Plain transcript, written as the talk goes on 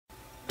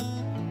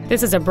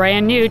This is a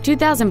brand new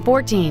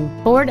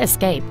 2014 Ford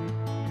Escape.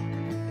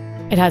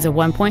 It has a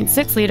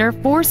 1.6-liter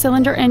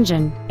four-cylinder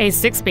engine, a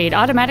 6-speed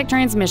automatic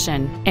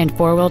transmission, and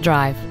four-wheel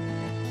drive.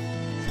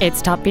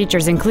 Its top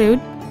features include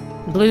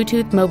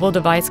Bluetooth mobile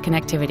device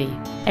connectivity,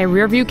 a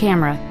rear-view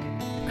camera,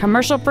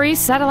 commercial-free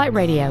satellite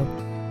radio,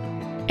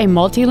 a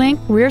multi-link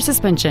rear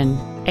suspension,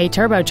 a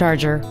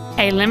turbocharger,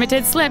 a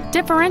limited-slip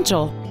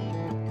differential,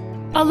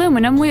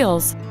 aluminum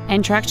wheels,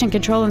 and traction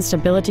control and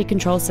stability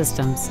control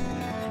systems.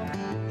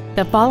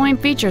 The following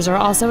features are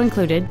also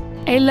included: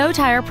 a low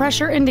tire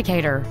pressure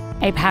indicator,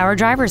 a power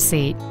driver's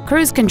seat,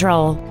 cruise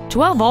control,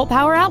 12-volt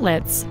power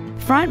outlets,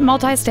 front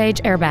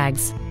multi-stage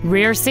airbags,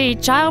 rear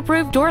seat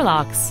child-proof door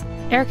locks,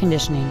 air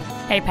conditioning,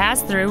 a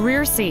pass-through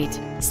rear seat,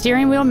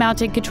 steering wheel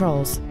mounted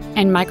controls,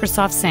 and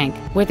Microsoft Sync.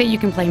 With it, you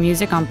can play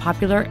music on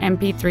popular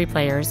MP3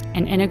 players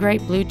and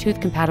integrate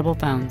Bluetooth-compatible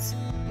phones.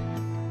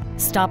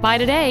 Stop by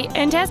today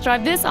and test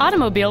drive this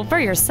automobile for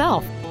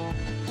yourself.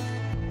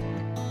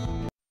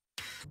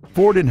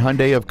 Ford and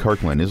Hyundai of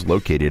Kirkland is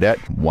located at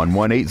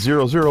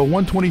 11800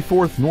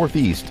 124th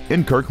Northeast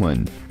in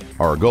Kirkland.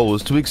 Our goal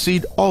is to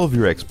exceed all of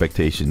your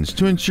expectations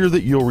to ensure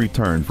that you'll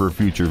return for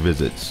future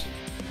visits.